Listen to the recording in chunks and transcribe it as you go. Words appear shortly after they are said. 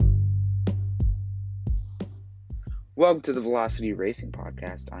Welcome to the Velocity Racing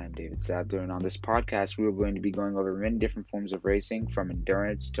Podcast. I am David Sadler, and on this podcast, we are going to be going over many different forms of racing, from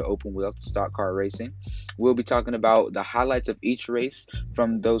endurance to open wheel to stock car racing. We'll be talking about the highlights of each race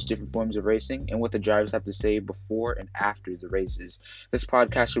from those different forms of racing and what the drivers have to say before and after the races. This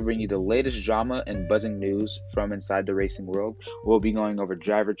podcast will bring you the latest drama and buzzing news from inside the racing world. We'll be going over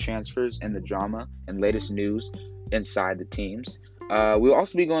driver transfers and the drama and latest news inside the teams. We'll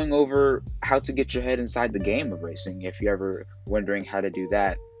also be going over how to get your head inside the game of racing if you're ever wondering how to do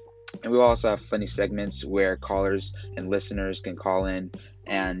that. And we'll also have funny segments where callers and listeners can call in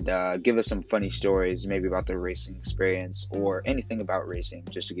and give us some funny stories, maybe about their racing experience or anything about racing,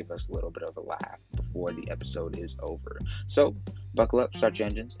 just to give us a little bit of a laugh before the episode is over. So, buckle up, start your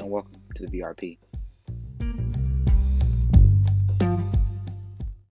engines, and welcome to the VRP.